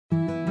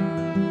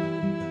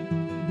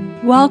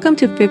Welcome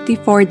to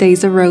 54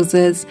 Days of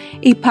Roses,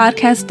 a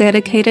podcast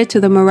dedicated to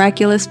the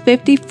miraculous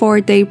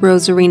 54-day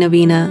Rosary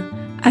Novena.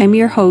 I'm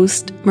your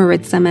host,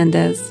 Maritza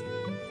Mendez.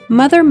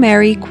 Mother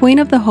Mary, Queen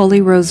of the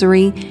Holy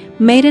Rosary,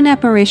 made an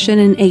apparition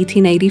in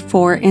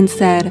 1884 and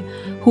said,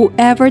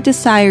 "Whoever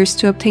desires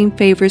to obtain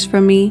favors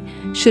from me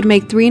should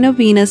make 3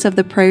 novenas of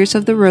the prayers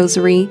of the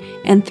Rosary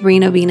and 3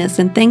 novenas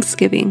in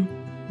Thanksgiving."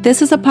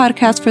 This is a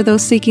podcast for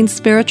those seeking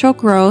spiritual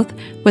growth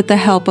with the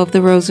help of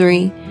the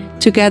Rosary.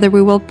 Together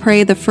we will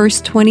pray the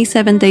first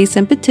 27 days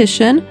in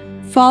petition,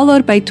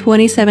 followed by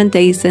 27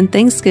 days in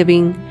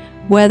thanksgiving,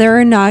 whether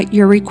or not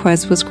your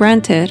request was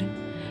granted.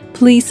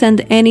 Please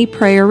send any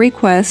prayer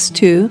requests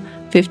to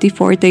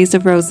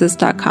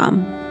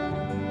 54daysofroses.com.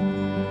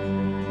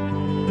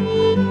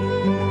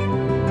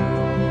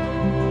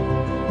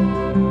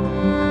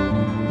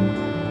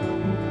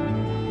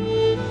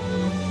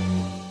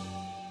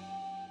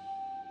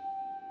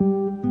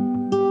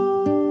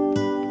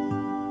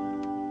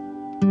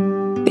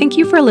 Thank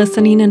you for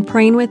listening and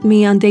praying with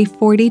me on day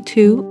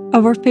 42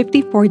 of our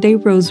 54-day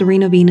Rosary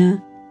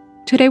Novena.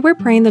 Today we're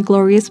praying the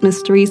glorious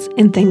mysteries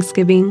in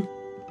Thanksgiving.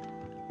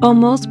 O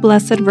most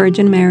blessed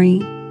Virgin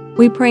Mary,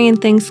 we pray in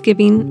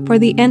thanksgiving for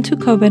the end to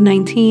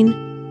COVID-19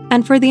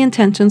 and for the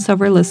intentions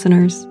of our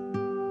listeners.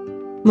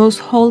 Most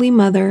Holy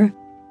Mother,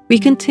 we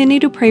continue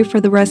to pray for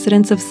the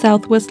residents of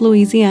Southwest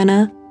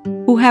Louisiana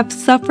who have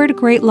suffered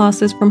great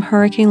losses from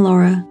Hurricane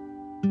Laura.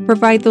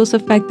 Provide those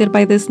affected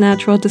by this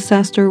natural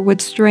disaster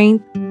with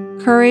strength,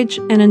 courage,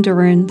 and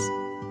endurance.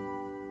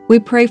 We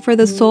pray for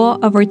the soul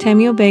of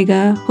Artemio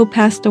Vega, who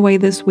passed away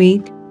this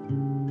week,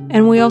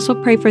 and we also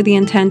pray for the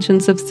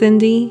intentions of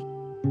Cindy,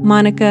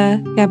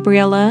 Monica,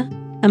 Gabriela,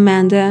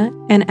 Amanda,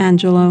 and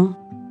Angelo.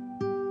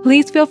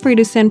 Please feel free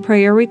to send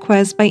prayer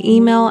requests by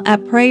email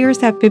at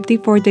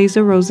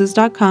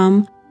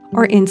prayers@54daysofroses.com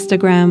or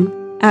Instagram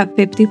at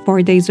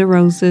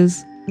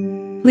 54daysofroses.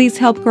 Please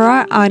help grow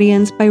our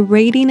audience by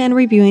rating and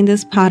reviewing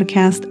this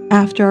podcast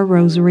after our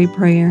Rosary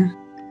prayer.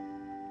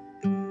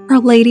 Our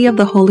Lady of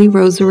the Holy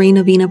Rosary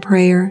Novena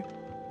Prayer.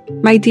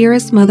 My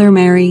dearest Mother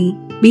Mary,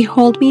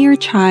 behold me your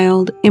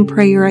child in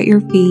prayer at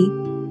your feet.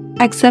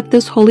 Accept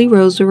this Holy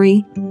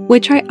Rosary,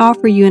 which I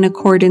offer you in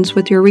accordance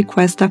with your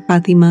request at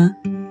Fatima,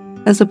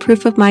 as a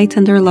proof of my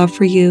tender love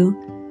for you,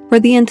 for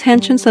the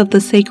intentions of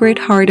the Sacred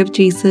Heart of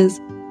Jesus,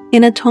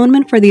 in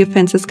atonement for the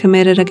offenses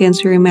committed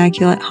against your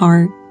Immaculate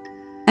Heart,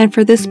 and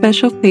for this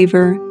special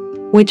favor,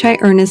 which I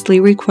earnestly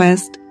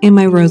request in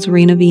my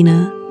Rosary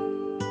Novena.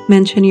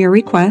 Mention your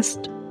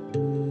request.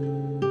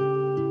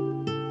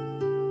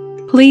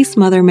 Please,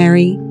 Mother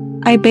Mary,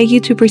 I beg you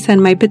to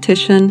present my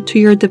petition to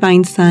your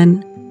Divine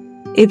Son.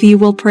 If you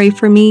will pray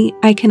for me,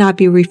 I cannot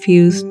be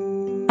refused.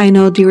 I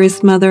know,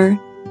 dearest Mother,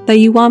 that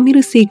you want me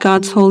to seek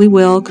God's holy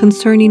will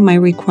concerning my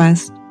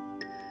request.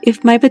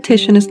 If my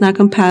petition is not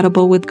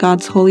compatible with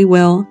God's holy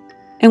will,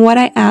 and what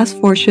I ask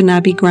for should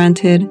not be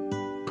granted,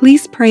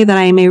 please pray that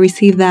I may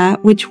receive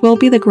that which will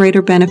be the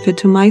greater benefit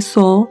to my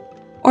soul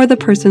or the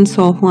person's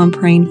soul who I'm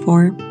praying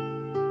for.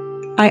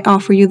 I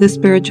offer you this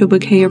spiritual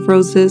bouquet of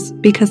roses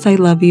because I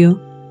love you.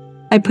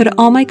 I put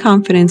all my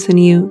confidence in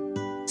you,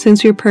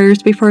 since your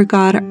prayers before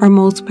God are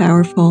most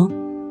powerful.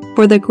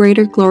 For the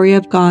greater glory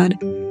of God,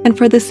 and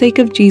for the sake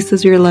of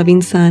Jesus, your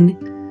loving Son,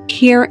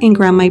 hear and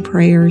grant my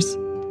prayers.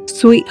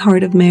 Sweet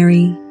Heart of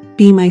Mary,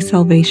 be my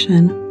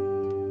salvation.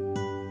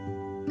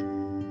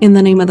 In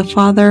the name of the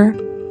Father,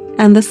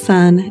 and the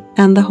Son,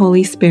 and the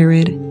Holy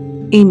Spirit.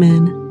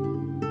 Amen.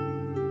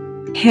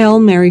 Hail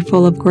Mary,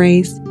 full of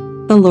grace,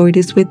 the Lord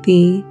is with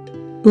thee.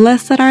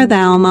 Blessed art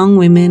thou among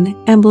women,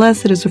 and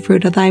blessed is the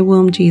fruit of thy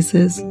womb,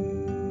 Jesus.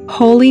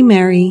 Holy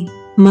Mary,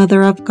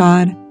 Mother of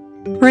God,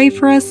 pray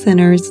for us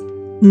sinners,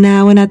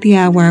 now and at the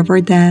hour of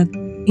our death.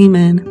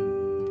 Amen.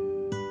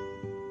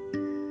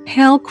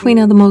 Hail, Queen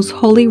of the Most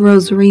Holy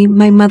Rosary,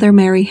 my Mother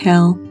Mary,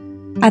 hail.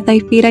 At thy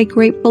feet I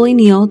gratefully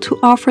kneel to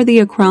offer thee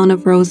a crown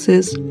of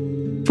roses,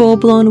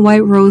 full-blown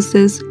white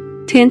roses,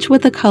 tinged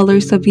with the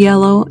colors of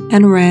yellow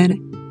and red,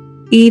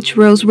 each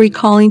rose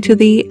recalling to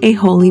thee a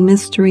holy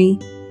mystery,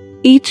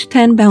 each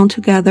 10 bound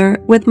together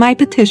with my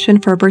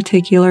petition for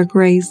particular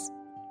grace.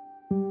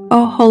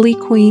 O Holy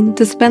Queen,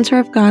 dispenser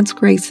of God's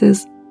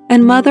graces,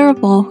 and Mother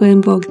of all who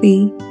invoke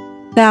thee,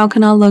 thou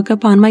cannot look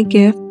upon my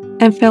gift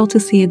and fail to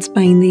see its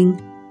binding.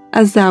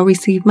 As thou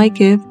receive my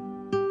gift,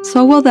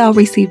 so will thou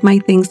receive my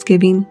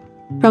thanksgiving.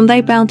 From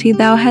thy bounty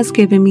thou hast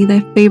given me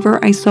the favor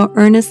I so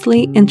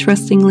earnestly and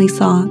trustingly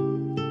sought.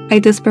 I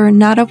despair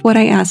not of what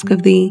I ask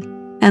of thee,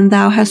 and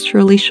thou hast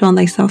truly shown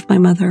thyself my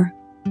mother.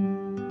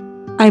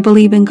 I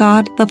believe in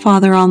God, the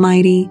Father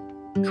Almighty,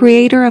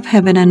 creator of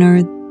heaven and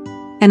earth,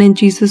 and in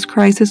Jesus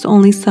Christ, his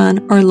only Son,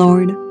 our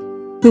Lord,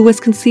 who was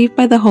conceived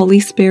by the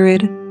Holy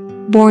Spirit,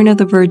 born of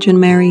the Virgin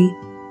Mary,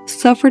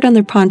 suffered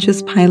under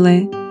Pontius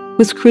Pilate,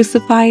 was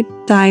crucified,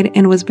 died,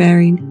 and was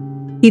buried.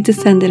 He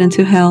descended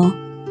into hell.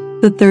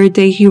 The third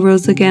day he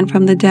rose again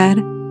from the dead.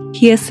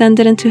 He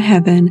ascended into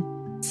heaven,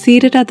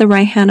 seated at the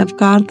right hand of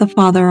God the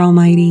Father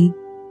Almighty.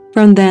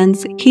 From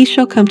thence he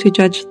shall come to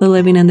judge the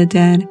living and the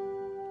dead.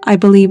 I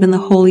believe in the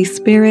Holy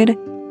Spirit,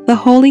 the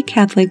Holy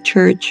Catholic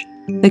Church,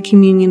 the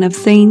communion of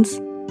saints,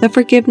 the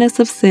forgiveness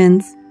of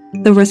sins,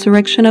 the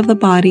resurrection of the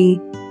body,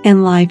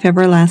 and life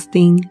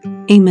everlasting.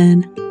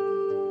 Amen.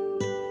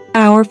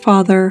 Our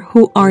Father,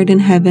 who art in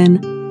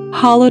heaven,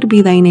 hallowed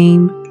be thy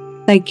name.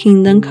 Thy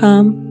kingdom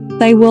come,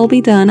 thy will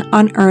be done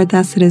on earth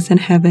as it is in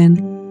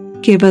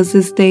heaven. Give us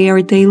this day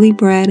our daily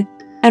bread,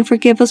 and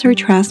forgive us our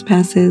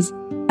trespasses,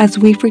 as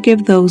we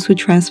forgive those who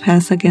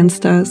trespass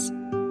against us.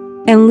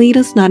 And lead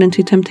us not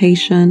into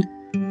temptation,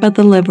 but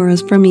deliver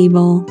us from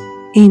evil.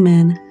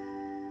 Amen.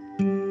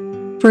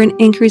 For an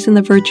increase in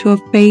the virtue of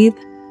faith,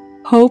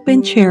 hope,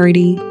 and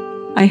charity,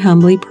 I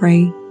humbly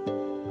pray.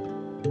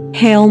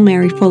 Hail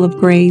Mary, full of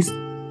grace,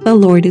 the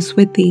Lord is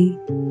with thee.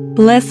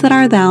 Blessed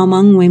art thou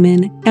among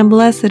women, and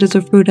blessed is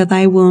the fruit of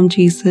thy womb,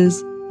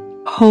 Jesus.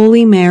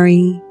 Holy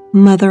Mary,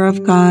 Mother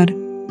of God,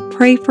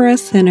 pray for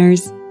us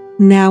sinners,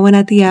 now and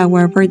at the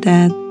hour of our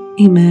death.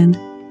 Amen.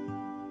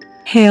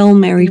 Hail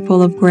Mary,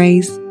 full of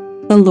grace,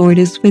 the Lord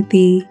is with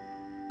thee.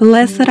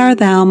 Blessed art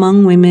thou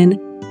among women,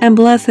 and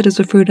blessed is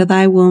the fruit of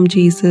thy womb,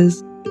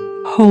 Jesus.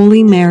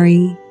 Holy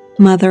Mary,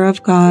 Mother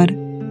of God,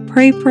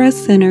 pray for us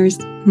sinners,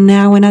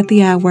 now and at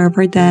the hour of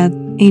our death.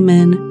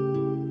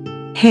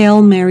 Amen.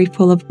 Hail Mary,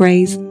 full of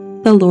grace,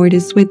 the Lord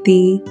is with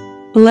thee.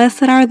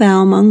 Blessed art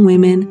thou among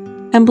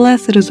women, and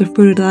blessed is the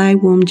fruit of thy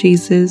womb,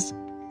 Jesus.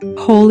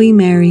 Holy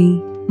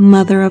Mary,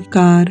 Mother of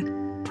God,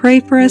 pray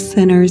for us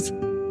sinners,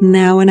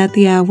 now and at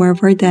the hour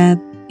of our death.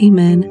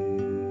 Amen.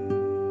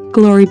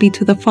 Glory be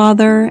to the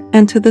Father,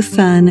 and to the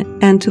Son,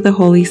 and to the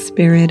Holy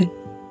Spirit,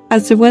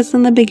 as it was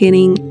in the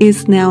beginning,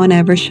 is now, and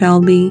ever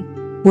shall be,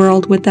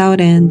 world without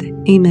end.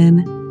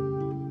 Amen.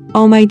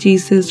 O my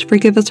Jesus,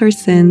 forgive us our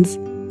sins,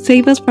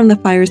 save us from the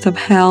fires of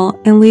hell,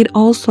 and lead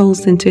all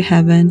souls into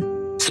heaven,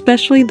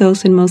 especially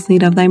those in most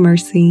need of thy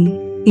mercy.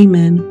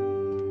 Amen.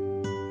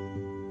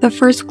 The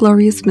first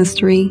glorious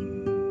mystery.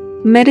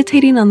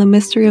 Meditating on the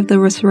mystery of the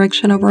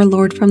resurrection of our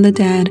Lord from the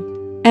dead,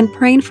 and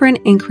praying for an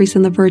increase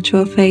in the virtue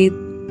of faith,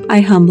 I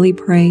humbly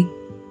pray.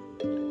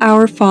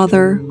 Our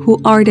Father,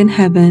 who art in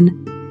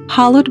heaven,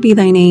 hallowed be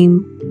thy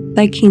name.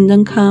 Thy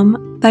kingdom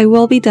come, thy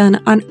will be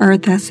done on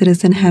earth as it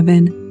is in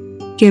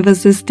heaven. Give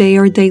us this day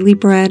our daily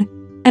bread,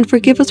 and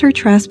forgive us our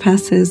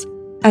trespasses,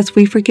 as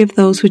we forgive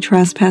those who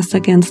trespass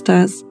against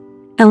us.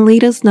 And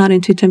lead us not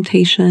into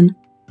temptation,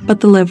 but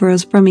deliver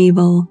us from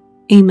evil.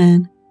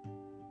 Amen.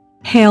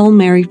 Hail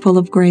Mary, full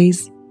of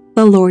grace,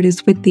 the Lord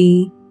is with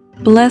thee.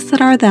 Blessed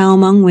art thou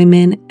among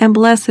women, and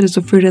blessed is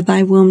the fruit of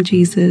thy womb,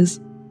 Jesus.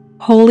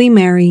 Holy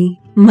Mary,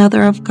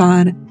 Mother of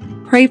God,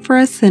 pray for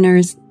us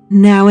sinners,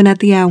 now and at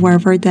the hour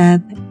of our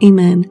death.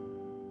 Amen.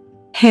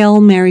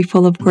 Hail Mary,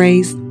 full of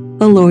grace,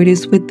 the Lord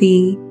is with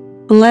thee.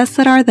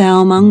 Blessed art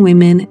thou among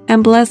women,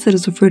 and blessed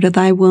is the fruit of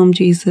thy womb,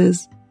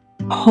 Jesus.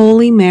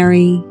 Holy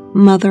Mary,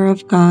 Mother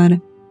of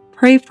God,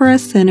 pray for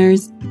us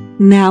sinners,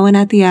 now and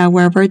at the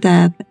hour of our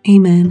death.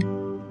 Amen.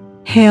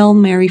 Hail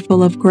Mary,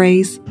 full of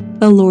grace,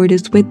 the Lord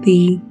is with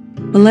thee.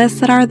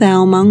 Blessed art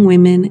thou among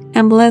women,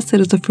 and blessed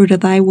is the fruit of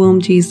thy womb,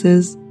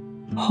 Jesus.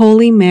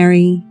 Holy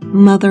Mary,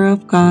 Mother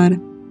of God,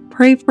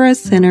 pray for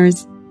us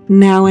sinners,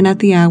 now and at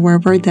the hour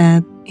of our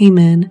death.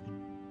 Amen.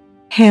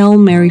 Hail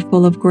Mary,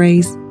 full of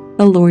grace,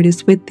 the Lord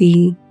is with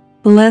thee.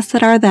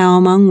 Blessed art thou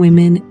among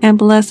women, and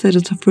blessed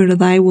is the fruit of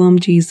thy womb,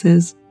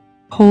 Jesus.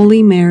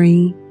 Holy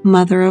Mary,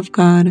 Mother of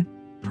God,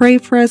 pray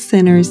for us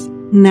sinners,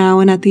 now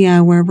and at the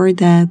hour of our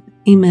death.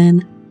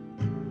 Amen.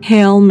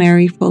 Hail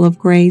Mary, full of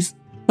grace,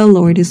 the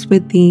Lord is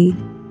with thee.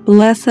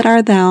 Blessed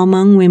art thou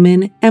among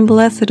women, and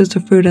blessed is the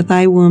fruit of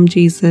thy womb,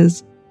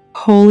 Jesus.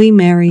 Holy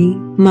Mary,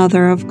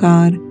 Mother of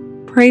God,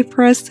 pray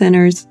for us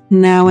sinners,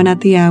 now and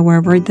at the hour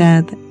of our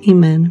death.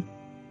 Amen.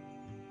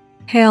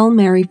 Hail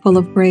Mary, full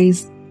of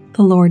grace,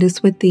 the Lord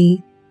is with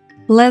thee.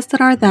 Blessed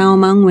art thou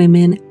among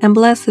women, and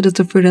blessed is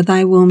the fruit of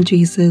thy womb,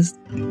 Jesus.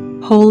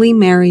 Holy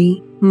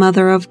Mary,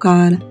 Mother of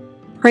God,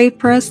 pray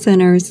for us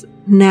sinners,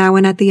 now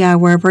and at the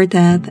hour of our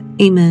death.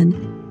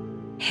 Amen.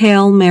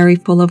 Hail Mary,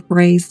 full of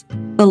grace,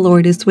 the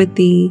Lord is with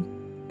thee.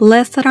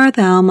 Blessed art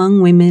thou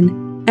among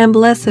women, and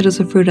blessed is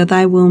the fruit of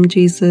thy womb,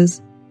 Jesus.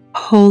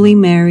 Holy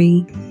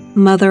Mary,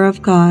 Mother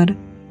of God,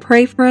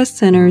 pray for us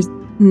sinners,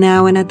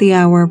 now and at the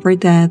hour of our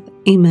death.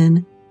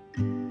 Amen.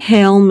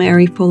 Hail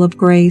Mary, full of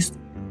grace,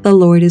 the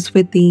Lord is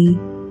with thee.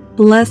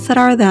 Blessed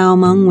art thou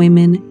among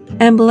women,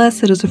 and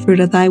blessed is the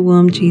fruit of thy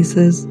womb,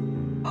 Jesus.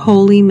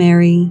 Holy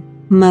Mary,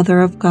 Mother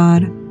of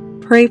God,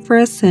 pray for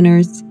us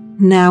sinners,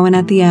 now and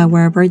at the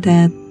hour of our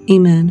death.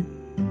 Amen.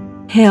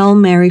 Hail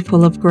Mary,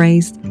 full of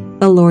grace,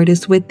 the Lord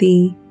is with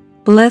thee.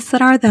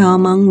 Blessed art thou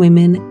among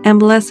women, and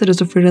blessed is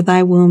the fruit of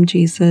thy womb,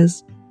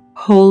 Jesus.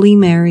 Holy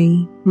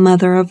Mary,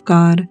 Mother of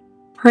God,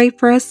 pray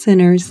for us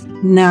sinners,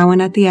 now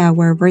and at the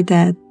hour of our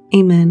death.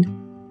 Amen.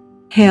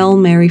 Hail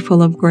Mary,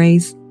 full of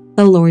grace,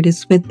 the Lord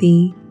is with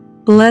thee.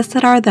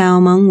 Blessed art thou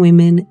among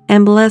women,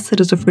 and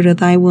blessed is the fruit of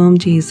thy womb,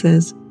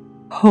 Jesus.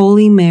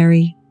 Holy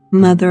Mary,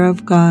 Mother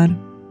of God,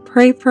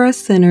 pray for us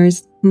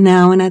sinners,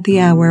 now and at the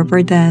hour of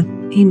our death.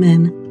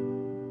 Amen.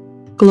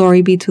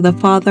 Glory be to the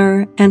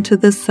Father, and to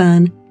the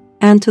Son,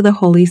 and to the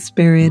Holy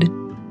Spirit,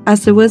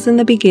 as it was in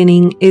the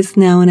beginning, is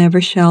now, and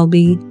ever shall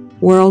be,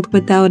 world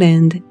without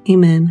end.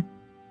 Amen.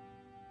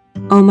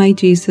 O my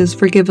Jesus,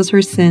 forgive us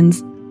our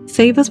sins,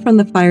 save us from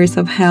the fires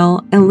of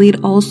hell, and lead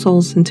all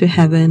souls into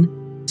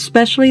heaven,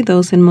 especially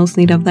those in most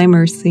need of thy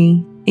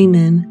mercy.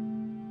 Amen.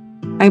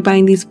 I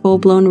bind these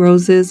full-blown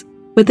roses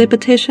with a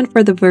petition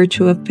for the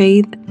virtue of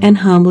faith, and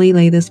humbly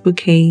lay this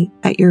bouquet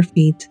at your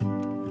feet.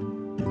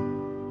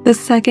 The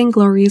second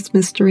glorious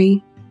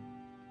mystery.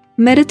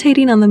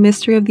 Meditating on the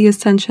mystery of the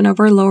Ascension of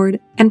our Lord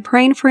and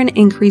praying for an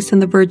increase in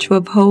the virtue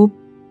of hope,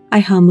 I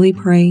humbly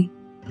pray.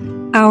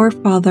 Our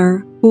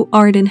Father, who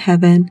art in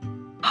heaven,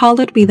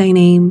 hallowed be thy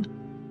name.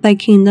 Thy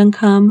kingdom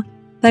come,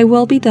 thy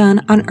will be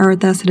done on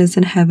earth as it is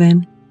in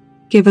heaven.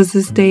 Give us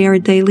this day our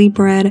daily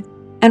bread,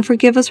 and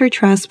forgive us our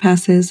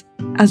trespasses,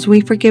 as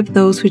we forgive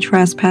those who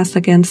trespass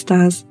against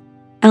us.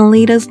 And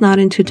lead us not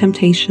into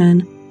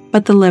temptation,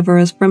 but deliver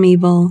us from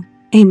evil.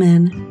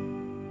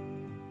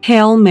 Amen.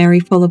 Hail Mary,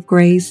 full of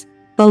grace,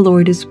 the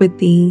Lord is with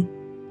thee.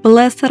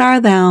 Blessed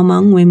art thou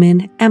among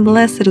women, and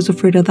blessed is the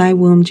fruit of thy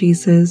womb,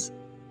 Jesus.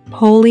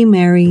 Holy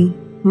Mary,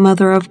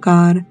 Mother of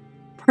God,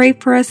 pray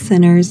for us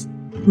sinners,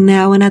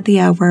 now and at the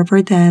hour of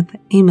our death.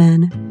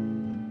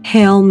 Amen.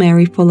 Hail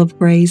Mary, full of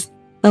grace,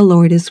 the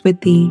Lord is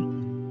with thee.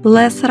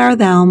 Blessed art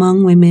thou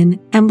among women,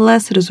 and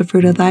blessed is the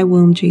fruit of thy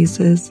womb,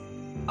 Jesus.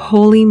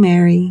 Holy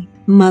Mary,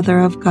 Mother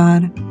of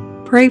God,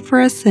 pray for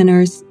us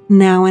sinners,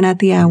 now and at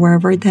the hour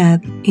of our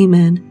death.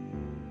 Amen.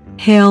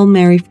 Hail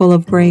Mary, full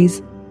of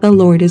grace, the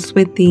Lord is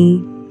with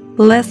thee.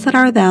 Blessed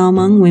art thou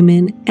among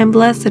women, and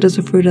blessed is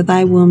the fruit of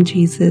thy womb,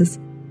 Jesus.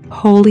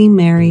 Holy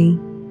Mary,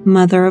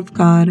 Mother of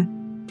God,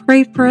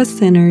 pray for us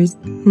sinners,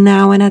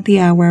 now and at the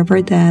hour of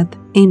our death.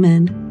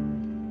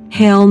 Amen.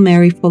 Hail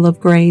Mary, full of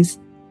grace,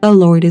 the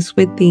Lord is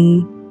with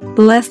thee.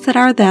 Blessed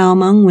art thou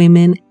among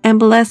women, and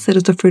blessed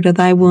is the fruit of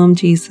thy womb,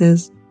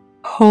 Jesus.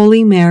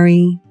 Holy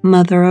Mary,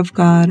 Mother of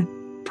God,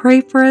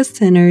 pray for us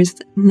sinners,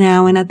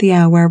 now and at the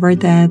hour of our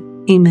death.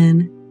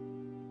 Amen.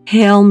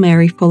 Hail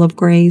Mary, full of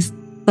grace,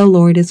 the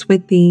Lord is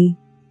with thee.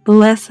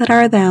 Blessed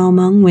art thou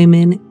among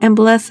women, and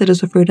blessed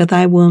is the fruit of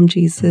thy womb,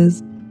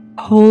 Jesus.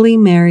 Holy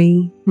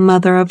Mary,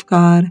 Mother of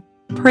God,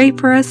 pray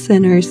for us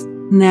sinners,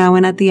 now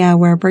and at the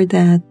hour of our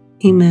death.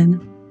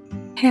 Amen.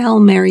 Hail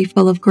Mary,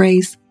 full of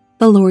grace,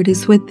 the Lord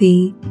is with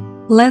thee.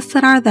 Blessed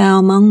art thou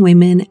among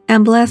women,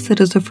 and blessed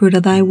is the fruit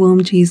of thy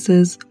womb,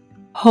 Jesus.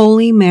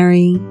 Holy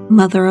Mary,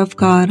 Mother of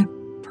God,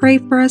 pray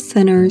for us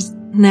sinners,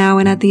 now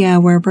and at the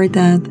hour of our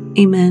death.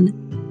 Amen.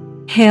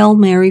 Hail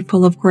Mary,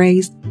 full of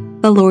grace,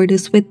 the Lord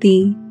is with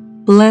thee.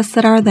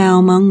 Blessed art thou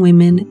among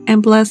women,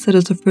 and blessed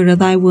is the fruit of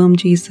thy womb,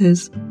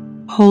 Jesus.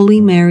 Holy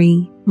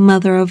Mary,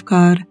 Mother of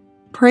God,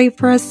 pray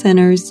for us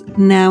sinners,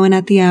 now and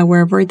at the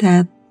hour of our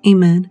death.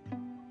 Amen.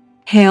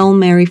 Hail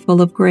Mary,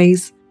 full of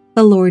grace,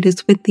 the Lord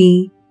is with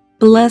thee.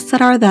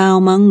 Blessed art thou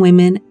among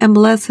women, and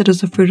blessed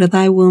is the fruit of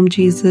thy womb,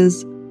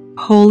 Jesus.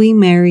 Holy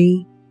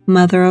Mary,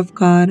 Mother of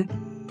God,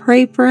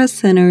 pray for us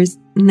sinners,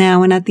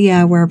 now and at the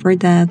hour of our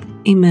death.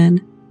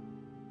 Amen.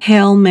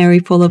 Hail Mary,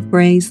 full of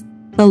grace,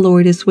 the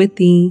Lord is with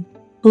thee.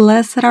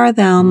 Blessed art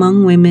thou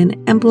among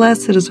women, and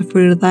blessed is the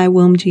fruit of thy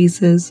womb,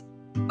 Jesus.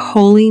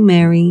 Holy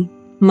Mary,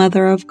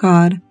 Mother of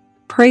God,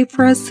 pray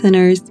for us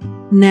sinners,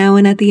 now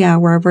and at the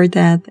hour of our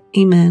death.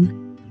 Amen.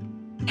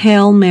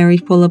 Hail Mary,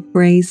 full of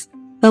grace,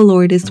 the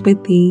Lord is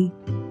with thee.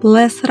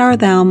 Blessed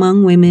art thou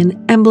among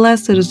women, and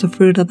blessed is the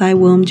fruit of thy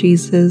womb,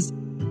 Jesus.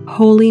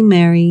 Holy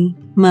Mary,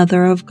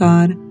 Mother of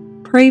God,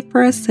 pray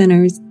for us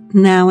sinners,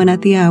 now and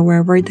at the hour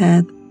of our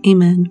death.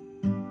 Amen.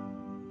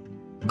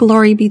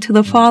 Glory be to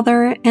the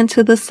Father, and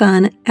to the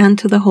Son, and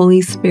to the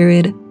Holy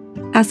Spirit,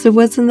 as it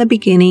was in the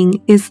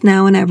beginning, is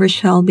now, and ever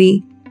shall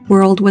be,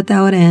 world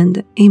without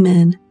end.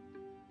 Amen.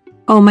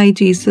 O my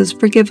Jesus,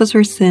 forgive us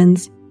our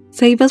sins,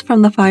 save us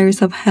from the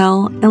fires of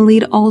hell, and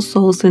lead all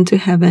souls into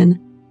heaven,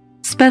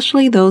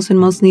 especially those in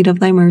most need of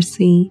thy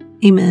mercy.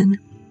 Amen.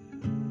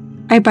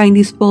 I bind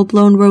these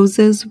full-blown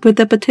roses with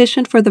the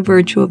petition for the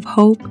virtue of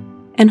hope,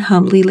 and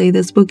humbly lay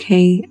this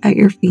bouquet at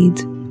your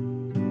feet.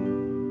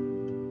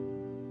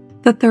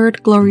 The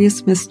third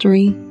glorious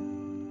mystery.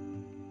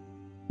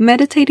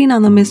 Meditating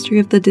on the mystery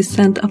of the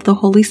descent of the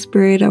Holy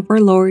Spirit of our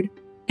Lord,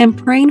 and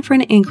praying for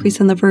an increase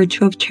in the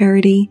virtue of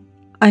charity,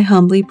 I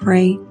humbly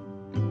pray.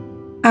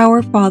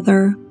 Our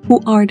Father,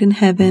 who art in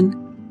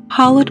heaven,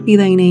 hallowed be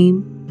thy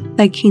name.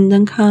 Thy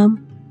kingdom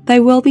come, thy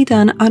will be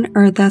done on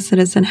earth as it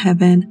is in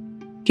heaven.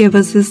 Give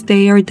us this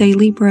day our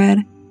daily bread,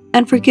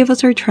 and forgive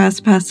us our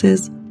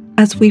trespasses,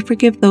 as we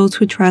forgive those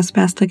who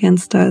trespass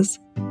against us.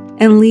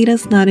 And lead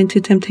us not into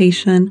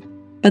temptation,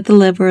 but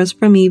deliver us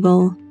from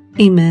evil.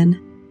 Amen.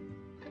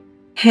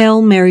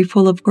 Hail Mary,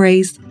 full of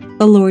grace,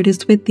 the Lord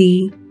is with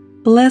thee.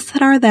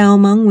 Blessed art thou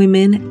among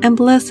women, and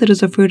blessed is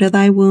the fruit of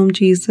thy womb,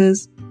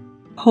 Jesus.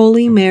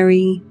 Holy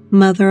Mary,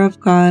 Mother of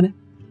God,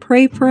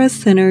 pray for us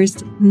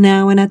sinners,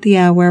 now and at the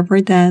hour of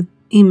our death.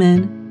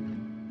 Amen.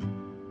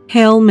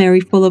 Hail Mary,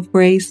 full of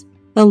grace,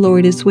 the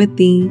Lord is with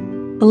thee.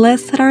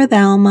 Blessed art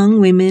thou among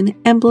women,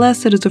 and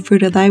blessed is the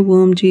fruit of thy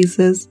womb,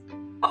 Jesus.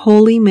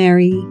 Holy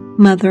Mary,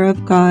 Mother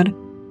of God,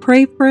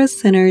 pray for us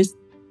sinners,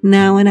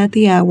 now and at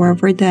the hour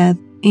of our death.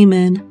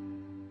 Amen.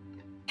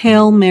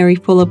 Hail Mary,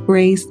 full of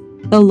grace,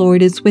 the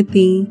Lord is with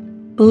thee.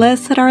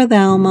 Blessed art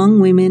thou among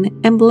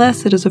women, and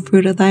blessed is the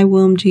fruit of thy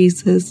womb,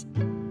 Jesus.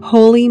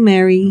 Holy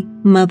Mary,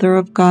 Mother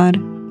of God,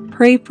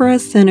 pray for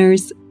us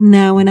sinners,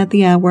 now and at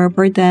the hour of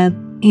our death.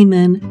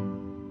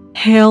 Amen.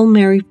 Hail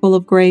Mary, full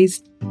of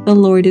grace, the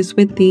Lord is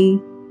with thee.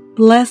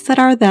 Blessed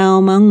art thou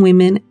among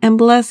women, and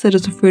blessed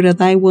is the fruit of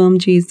thy womb,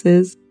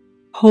 Jesus.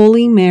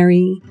 Holy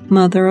Mary,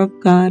 Mother of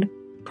God,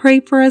 pray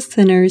for us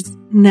sinners,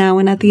 now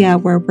and at the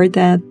hour of our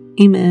death.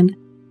 Amen.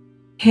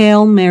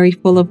 Hail Mary,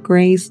 full of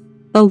grace,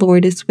 the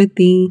Lord is with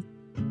thee.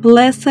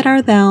 Blessed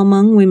art thou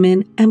among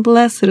women, and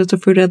blessed is the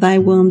fruit of thy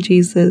womb,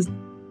 Jesus.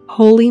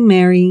 Holy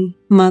Mary,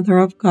 Mother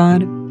of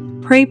God,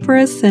 pray for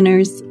us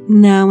sinners,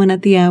 now and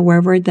at the hour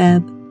of our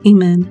death.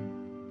 Amen.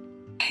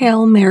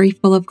 Hail Mary,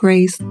 full of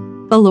grace,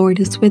 the Lord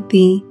is with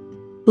thee.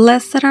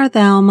 Blessed art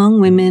thou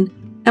among women,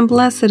 and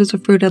blessed is the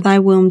fruit of thy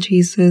womb,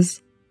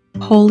 Jesus.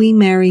 Holy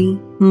Mary,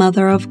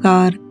 Mother of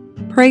God,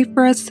 pray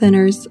for us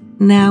sinners,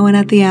 now and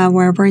at the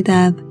hour of our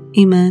death.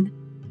 Amen.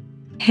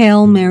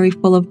 Hail Mary,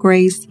 full of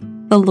grace,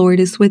 the Lord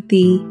is with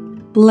thee.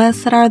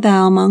 Blessed art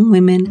thou among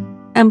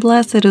women, and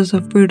blessed is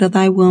the fruit of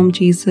thy womb,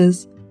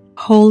 Jesus.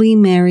 Holy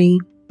Mary,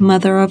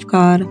 Mother of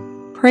God,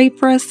 pray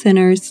for us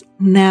sinners,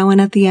 now and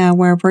at the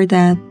hour of our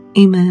death.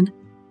 Amen.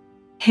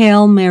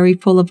 Hail Mary,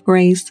 full of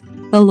grace,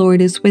 the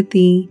Lord is with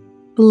thee.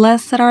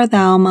 Blessed art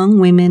thou among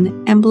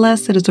women, and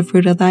blessed is the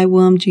fruit of thy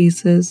womb,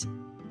 Jesus.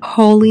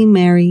 Holy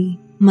Mary,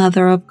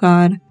 Mother of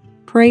God,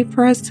 pray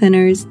for us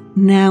sinners,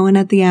 now and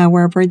at the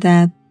hour of our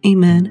death.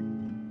 Amen.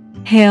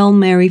 Hail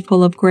Mary,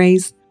 full of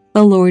grace,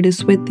 the Lord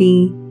is with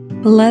thee.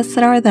 Blessed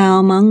art thou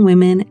among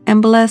women,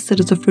 and blessed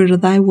is the fruit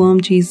of thy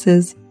womb,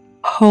 Jesus.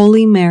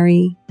 Holy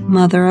Mary,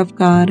 Mother of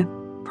God,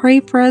 pray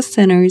for us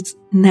sinners,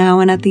 now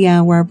and at the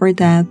hour of our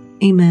death.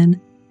 Amen.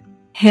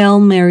 Hail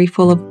Mary,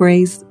 full of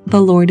grace,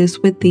 the Lord is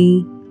with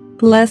thee.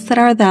 Blessed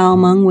art thou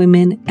among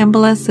women, and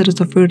blessed is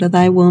the fruit of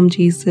thy womb,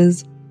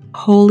 Jesus.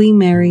 Holy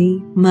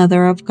Mary,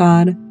 Mother of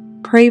God,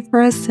 pray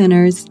for us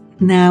sinners,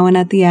 now and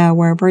at the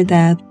hour of our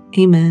death.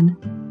 Amen.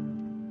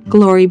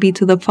 Glory be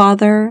to the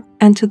Father,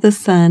 and to the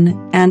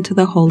Son, and to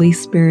the Holy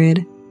Spirit,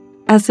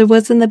 as it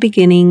was in the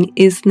beginning,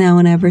 is now,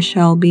 and ever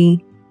shall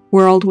be,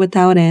 world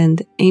without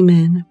end.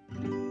 Amen.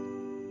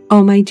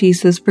 O my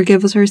Jesus,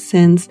 forgive us our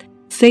sins,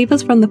 save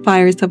us from the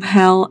fires of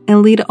hell,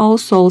 and lead all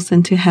souls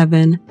into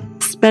heaven,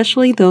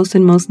 especially those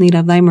in most need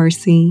of thy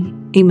mercy.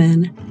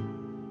 Amen.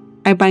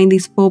 I bind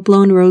these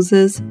full-blown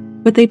roses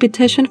with a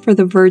petition for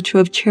the virtue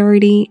of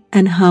charity,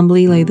 and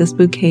humbly lay this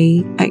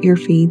bouquet at your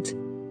feet.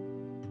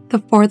 The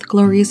fourth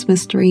glorious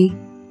mystery.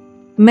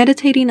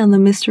 Meditating on the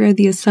mystery of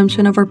the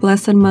Assumption of our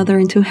Blessed Mother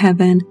into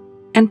heaven,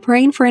 and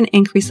praying for an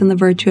increase in the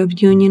virtue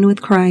of union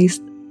with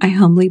Christ, I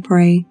humbly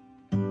pray.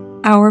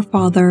 Our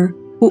Father,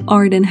 who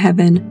art in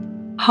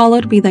heaven,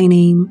 hallowed be thy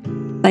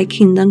name. Thy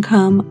kingdom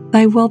come,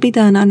 thy will be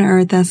done on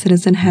earth as it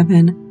is in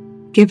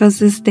heaven. Give us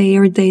this day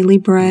our daily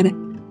bread,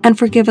 and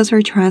forgive us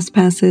our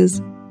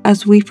trespasses,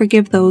 as we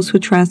forgive those who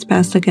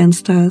trespass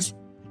against us.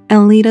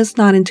 And lead us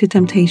not into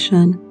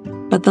temptation,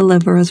 but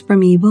deliver us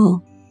from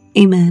evil.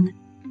 Amen.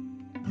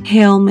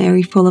 Hail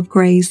Mary, full of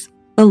grace,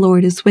 the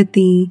Lord is with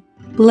thee.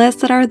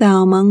 Blessed art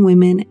thou among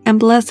women, and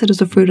blessed is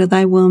the fruit of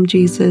thy womb,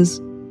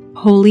 Jesus.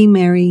 Holy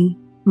Mary,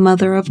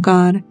 Mother of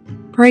God,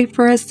 pray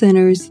for us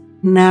sinners,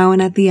 now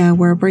and at the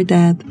hour of our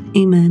death.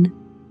 Amen.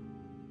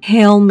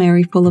 Hail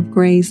Mary, full of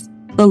grace,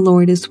 the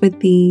Lord is with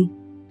thee.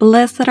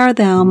 Blessed art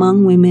thou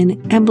among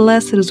women, and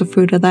blessed is the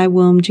fruit of thy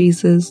womb,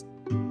 Jesus.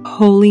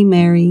 Holy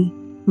Mary,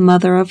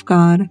 Mother of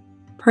God,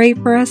 pray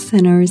for us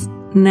sinners,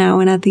 now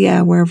and at the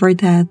hour of our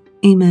death.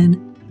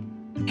 Amen.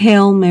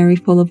 Hail Mary,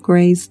 full of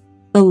grace,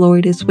 the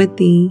Lord is with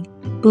thee.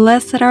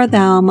 Blessed art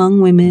thou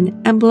among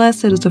women, and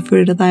blessed is the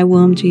fruit of thy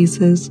womb,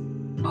 Jesus.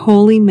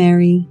 Holy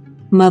Mary,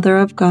 Mother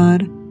of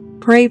God,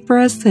 pray for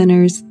us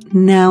sinners,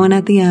 now and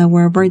at the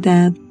hour of our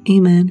death.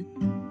 Amen.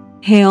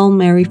 Hail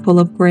Mary, full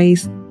of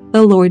grace,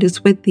 the Lord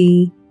is with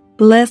thee.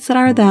 Blessed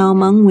art thou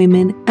among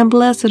women, and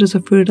blessed is the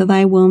fruit of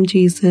thy womb,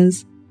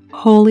 Jesus.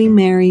 Holy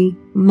Mary,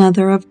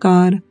 Mother of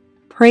God,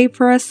 pray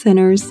for us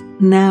sinners,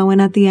 now and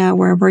at the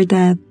hour of our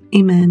death.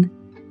 Amen.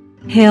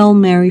 Hail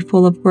Mary,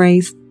 full of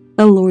grace,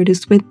 the Lord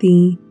is with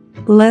thee.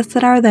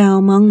 Blessed art thou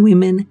among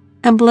women,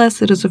 and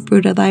blessed is the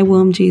fruit of thy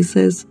womb,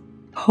 Jesus.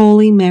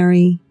 Holy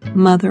Mary,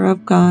 Mother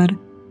of God,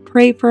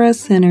 pray for us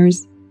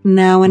sinners,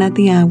 now and at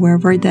the hour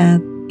of our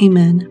death.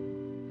 Amen.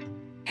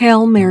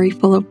 Hail Mary,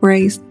 full of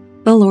grace,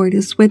 the Lord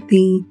is with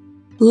thee.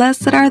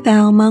 Blessed art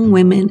thou among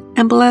women,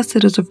 and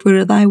blessed is the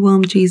fruit of thy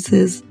womb,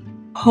 Jesus.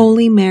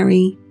 Holy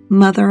Mary,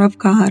 Mother of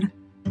God,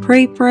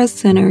 pray for us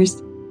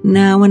sinners,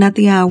 now and at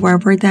the hour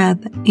of our death.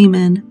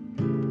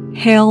 Amen.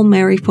 Hail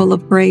Mary, full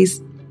of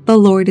grace, the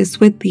Lord is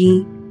with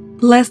thee.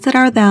 Blessed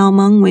art thou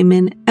among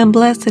women, and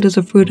blessed is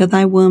the fruit of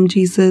thy womb,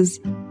 Jesus.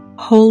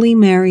 Holy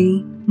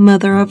Mary,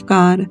 Mother of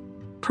God,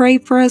 pray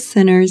for us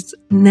sinners,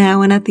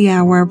 now and at the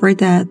hour of our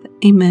death.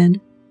 Amen.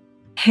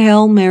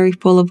 Hail Mary,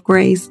 full of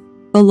grace,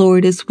 the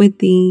Lord is with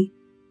thee.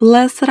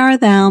 Blessed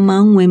art thou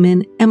among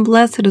women, and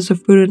blessed is the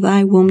fruit of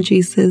thy womb,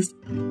 Jesus.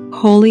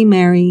 Holy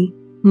Mary,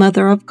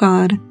 Mother of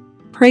God,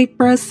 pray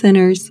for us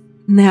sinners,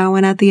 now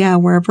and at the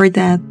hour of our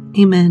death.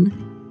 Amen.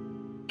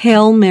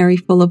 Hail Mary,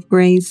 full of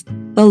grace,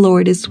 the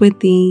Lord is with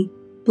thee.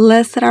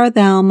 Blessed art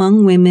thou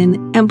among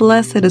women, and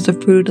blessed is the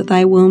fruit of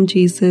thy womb,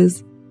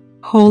 Jesus.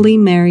 Holy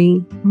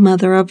Mary,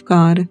 Mother of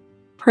God,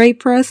 pray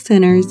for us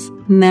sinners,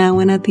 now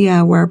and at the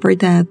hour of our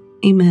death.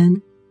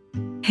 Amen.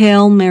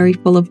 Hail Mary,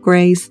 full of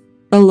grace,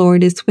 the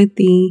Lord is with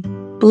thee.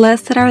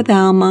 Blessed art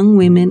thou among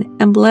women,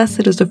 and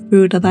blessed is the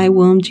fruit of thy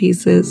womb,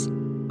 Jesus.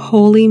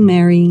 Holy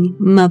Mary,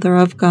 Mother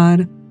of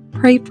God,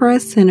 pray for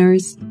us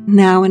sinners,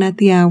 now and at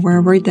the hour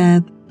of our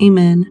death.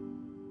 Amen.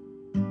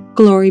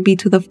 Glory be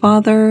to the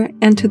Father,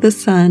 and to the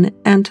Son,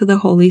 and to the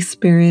Holy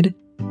Spirit,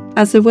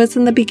 as it was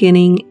in the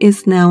beginning,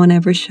 is now, and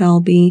ever shall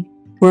be,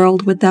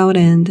 world without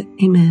end.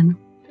 Amen.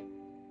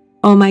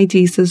 O my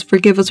Jesus,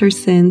 forgive us our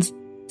sins,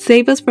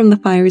 save us from the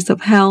fires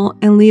of hell,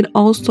 and lead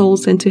all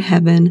souls into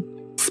heaven,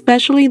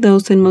 especially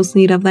those in most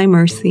need of thy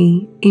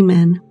mercy.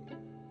 Amen.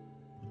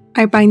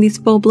 I bind these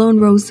full-blown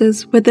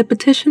roses with the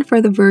petition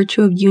for the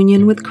virtue of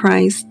union with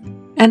Christ,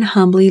 and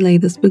humbly lay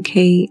this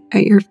bouquet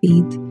at your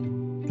feet.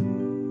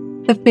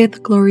 The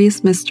fifth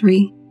glorious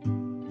mystery.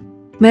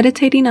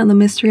 Meditating on the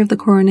mystery of the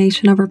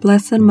coronation of our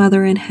Blessed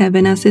Mother in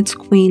heaven as its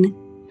Queen,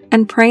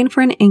 and praying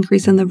for an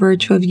increase in the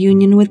virtue of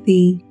union with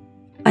thee,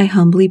 I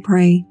humbly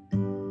pray.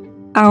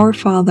 Our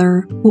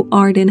Father, who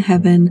art in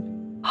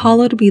heaven,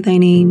 hallowed be thy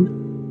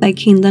name. Thy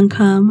kingdom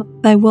come,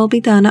 thy will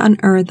be done on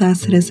earth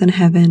as it is in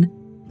heaven.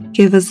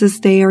 Give us this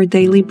day our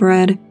daily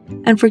bread,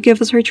 and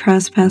forgive us our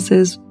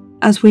trespasses,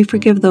 as we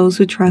forgive those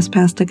who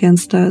trespass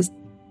against us.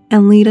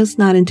 And lead us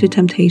not into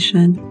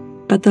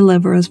temptation, but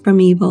deliver us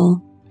from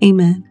evil.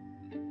 Amen.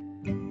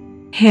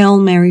 Hail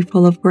Mary,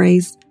 full of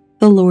grace,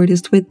 the Lord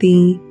is with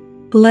thee.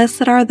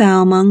 Blessed art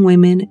thou among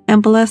women,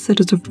 and blessed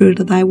is the fruit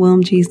of thy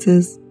womb,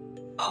 Jesus.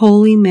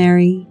 Holy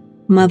Mary,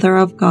 Mother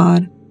of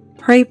God,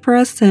 pray for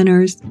us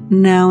sinners,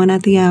 now and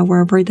at the hour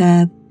of our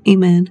death.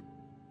 Amen.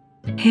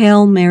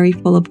 Hail Mary,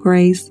 full of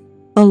grace,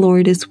 the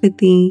Lord is with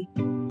thee.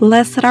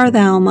 Blessed art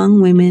thou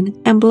among women,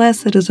 and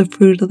blessed is the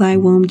fruit of thy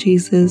womb,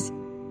 Jesus.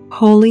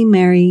 Holy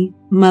Mary,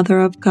 Mother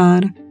of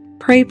God,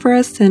 pray for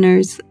us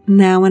sinners,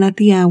 now and at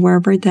the hour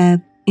of our death.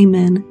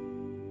 Amen.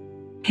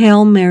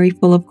 Hail Mary,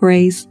 full of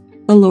grace,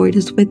 the Lord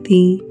is with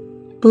thee.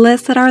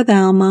 Blessed art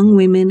thou among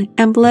women,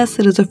 and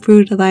blessed is the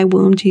fruit of thy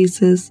womb,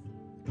 Jesus.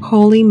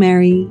 Holy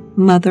Mary,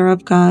 Mother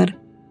of God,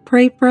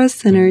 pray for us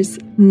sinners,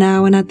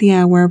 now and at the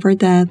hour of our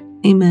death.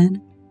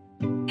 Amen.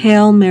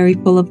 Hail Mary,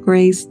 full of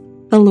grace,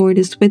 the Lord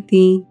is with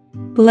thee.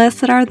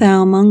 Blessed art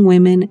thou among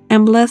women,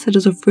 and blessed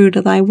is the fruit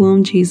of thy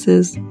womb,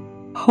 Jesus.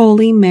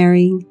 Holy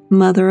Mary,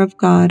 Mother of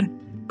God,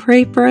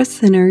 pray for us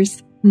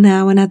sinners,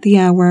 now and at the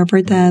hour of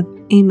our death.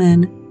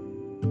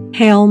 Amen.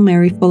 Hail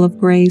Mary, full of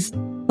grace,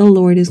 the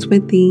Lord is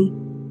with thee.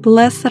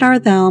 Blessed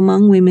art thou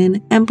among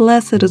women, and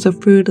blessed is the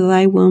fruit of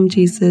thy womb,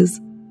 Jesus.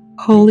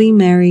 Holy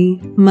Mary,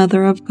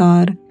 Mother of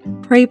God,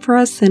 pray for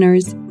us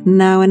sinners,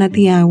 now and at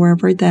the hour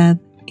of our death.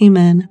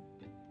 Amen.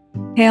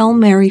 Hail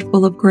Mary,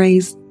 full of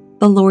grace,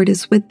 the Lord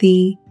is with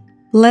thee.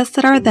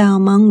 Blessed art thou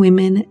among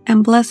women,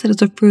 and blessed is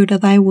the fruit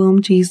of thy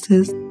womb,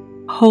 Jesus.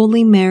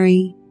 Holy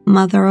Mary,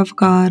 Mother of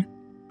God,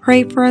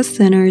 pray for us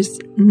sinners,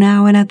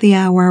 now and at the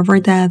hour of our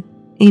death.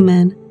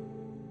 Amen.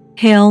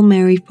 Hail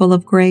Mary, full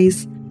of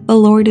grace, the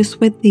Lord is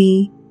with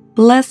thee.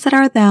 Blessed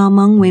art thou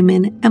among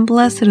women, and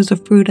blessed is the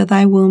fruit of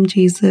thy womb,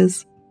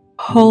 Jesus.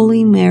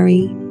 Holy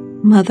Mary,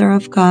 Mother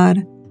of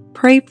God,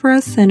 pray for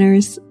us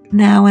sinners,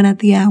 now and at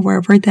the hour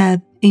of our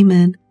death.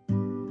 Amen.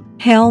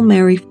 Hail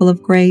Mary, full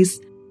of grace,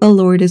 the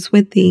Lord is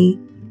with thee.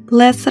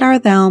 Blessed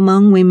art thou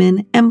among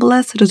women, and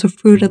blessed is the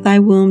fruit of thy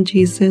womb,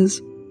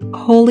 Jesus.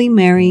 Holy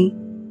Mary,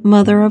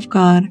 Mother of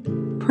God,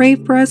 pray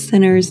for us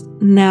sinners,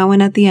 now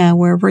and at the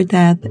hour of our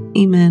death.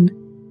 Amen.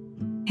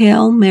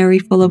 Hail Mary,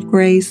 full of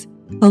grace,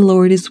 the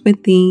Lord is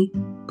with thee.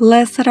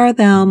 Blessed art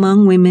thou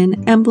among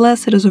women, and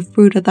blessed is the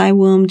fruit of thy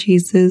womb,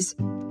 Jesus.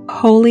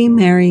 Holy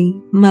Mary,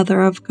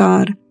 Mother of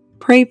God,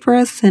 pray for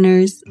us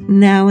sinners,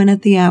 now and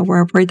at the hour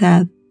of our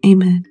death.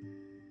 Amen.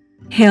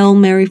 Hail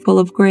Mary, full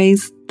of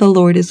grace, the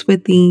Lord is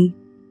with thee.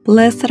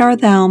 Blessed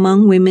art thou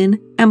among women,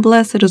 and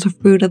blessed is the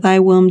fruit of thy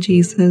womb,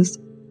 Jesus.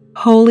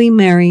 Holy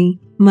Mary,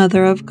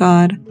 Mother of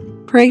God,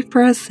 pray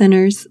for us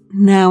sinners,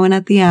 now and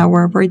at the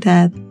hour of our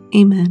death.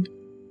 Amen.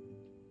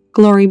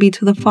 Glory be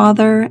to the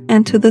Father,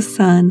 and to the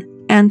Son,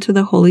 and to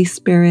the Holy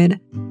Spirit,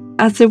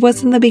 as it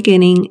was in the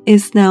beginning,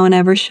 is now, and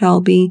ever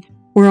shall be,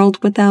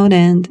 world without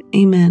end.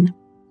 Amen.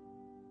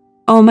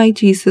 O my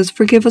Jesus,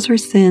 forgive us our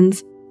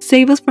sins,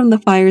 save us from the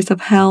fires of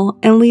hell,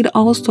 and lead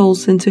all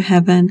souls into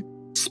heaven,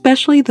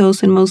 especially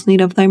those in most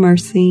need of thy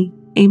mercy.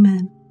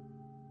 Amen.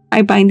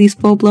 I bind these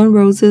full-blown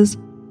roses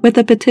with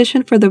a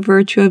petition for the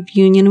virtue of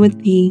union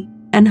with thee,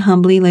 and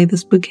humbly lay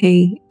this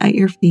bouquet at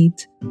your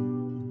feet.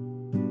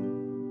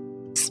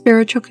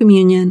 Spiritual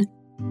Communion.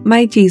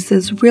 My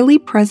Jesus, really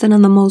present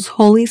in the most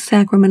holy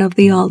sacrament of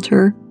the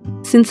altar,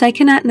 since I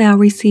cannot now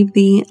receive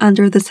thee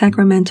under the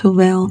sacramental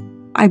veil,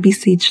 I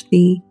beseech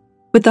thee,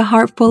 with a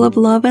heart full of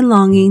love and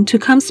longing to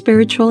come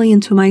spiritually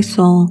into my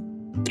soul,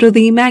 through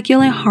the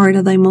Immaculate Heart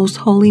of thy most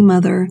holy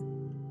Mother,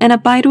 and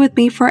abide with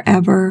me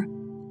forever,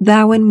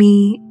 thou in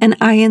me, and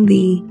I in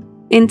thee,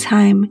 in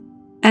time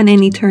and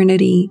in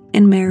eternity,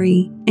 in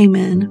Mary.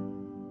 Amen.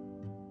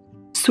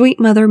 Sweet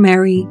Mother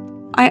Mary,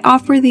 I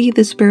offer thee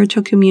the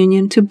spiritual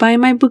communion to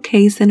bind my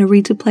bouquets and a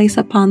wreath to place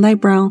upon thy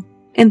brow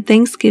in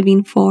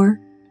thanksgiving for,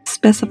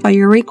 specify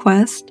your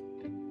request,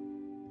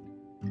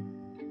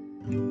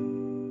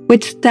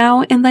 which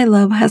thou in thy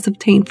love hast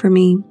obtained for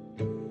me.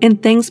 In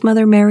thanks,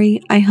 Mother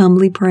Mary, I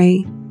humbly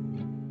pray.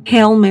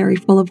 Hail Mary,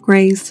 full of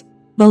grace,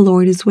 the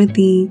Lord is with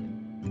thee.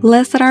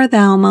 Blessed art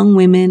thou among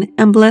women,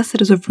 and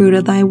blessed is the fruit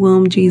of thy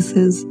womb,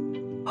 Jesus.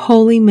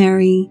 Holy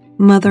Mary,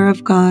 Mother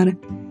of God,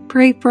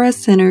 pray for us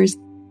sinners,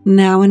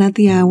 now and at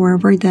the hour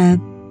of our death.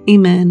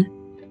 Amen.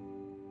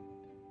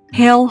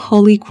 Hail,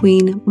 Holy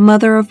Queen,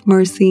 Mother of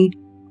Mercy,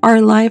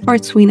 our life, our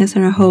sweetness,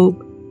 and our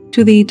hope.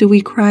 To thee do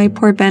we cry,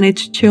 poor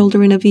banished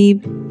children of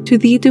Eve. To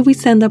thee do we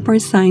send up our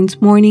sighs,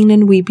 mourning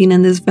and weeping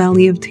in this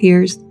valley of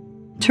tears.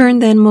 Turn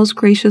then, most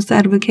gracious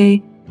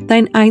Advocate,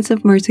 thine eyes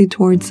of mercy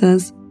towards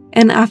us,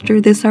 and after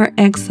this our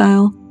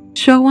exile,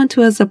 show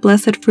unto us the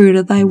blessed fruit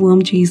of thy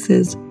womb,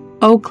 Jesus.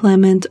 O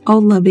clement, O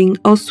loving,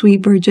 O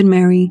sweet Virgin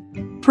Mary,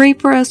 pray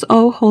for us,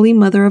 O Holy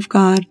Mother of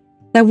God,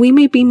 that we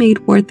may be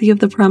made worthy of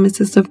the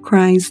promises of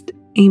Christ.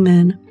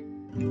 Amen.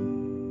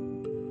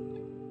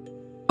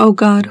 O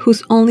God,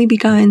 whose only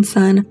begotten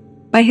Son,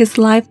 by his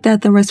life,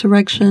 death, and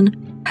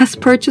resurrection, has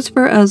purchased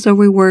for us the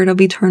reward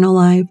of eternal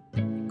life,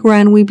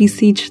 grant, we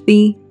beseech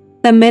thee,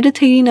 that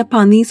meditating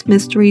upon these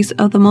mysteries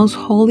of the most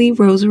holy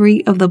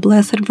Rosary of the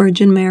Blessed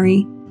Virgin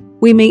Mary,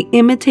 we may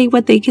imitate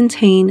what they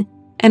contain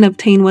and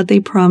obtain what they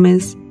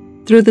promise,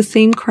 through the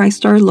same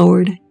Christ our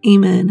Lord.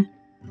 Amen.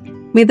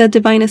 May the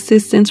divine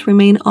assistance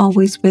remain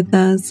always with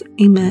us.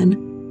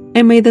 Amen.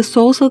 And may the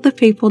souls of the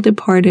faithful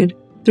departed,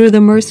 through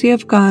the mercy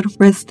of God,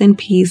 rest in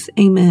peace.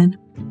 Amen.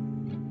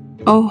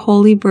 O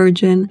Holy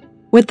Virgin,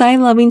 with thy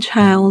loving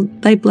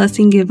child, thy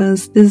blessing give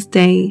us this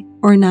day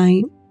or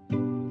night.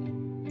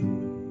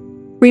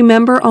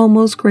 Remember, O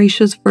most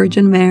gracious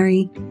Virgin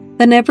Mary,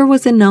 that never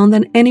was it known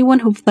that anyone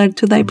who fled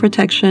to thy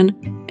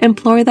protection,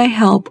 implored thy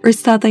help, or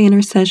sought thy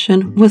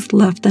intercession was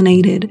left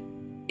unaided.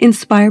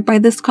 Inspired by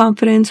this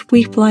confidence,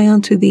 we fly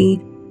unto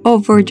thee, O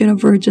Virgin of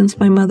Virgins,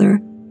 my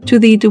Mother. To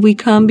thee do we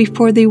come,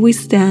 before thee we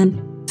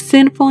stand,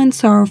 sinful and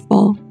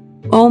sorrowful.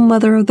 O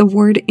Mother of the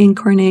Word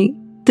incarnate,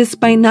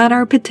 despite not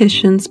our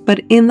petitions, but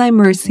in thy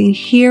mercy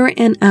hear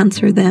and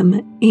answer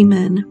them.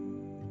 Amen.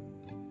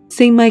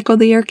 Saint Michael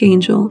the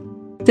Archangel,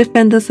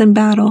 defend us in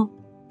battle.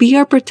 Be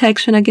our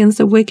protection against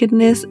the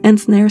wickedness and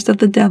snares of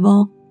the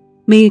devil.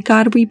 May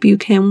God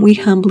rebuke him, we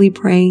humbly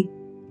pray.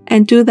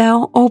 And do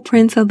thou, O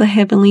Prince of the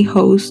heavenly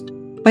host,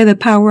 by the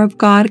power of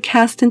God,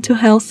 cast into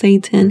hell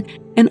Satan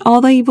and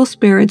all the evil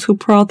spirits who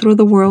prowl through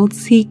the world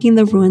seeking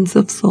the ruins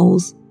of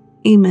souls.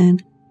 Amen.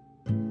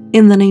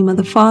 In the name of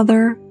the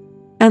Father,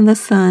 and the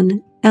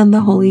Son, and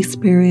the Holy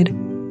Spirit.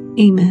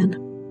 Amen.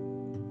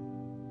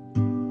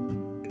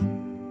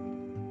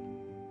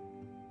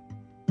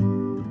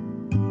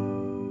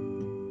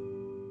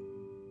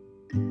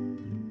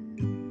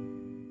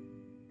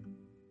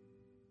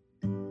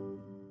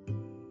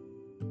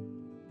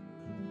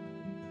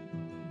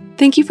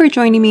 Thank you for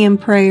joining me in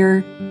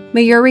prayer.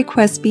 May your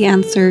requests be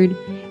answered.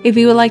 If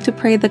you would like to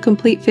pray the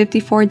complete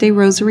 54-day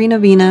Rosary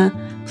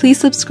Novena, please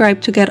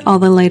subscribe to get all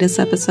the latest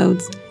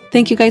episodes.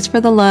 Thank you guys for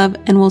the love,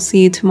 and we'll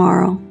see you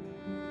tomorrow.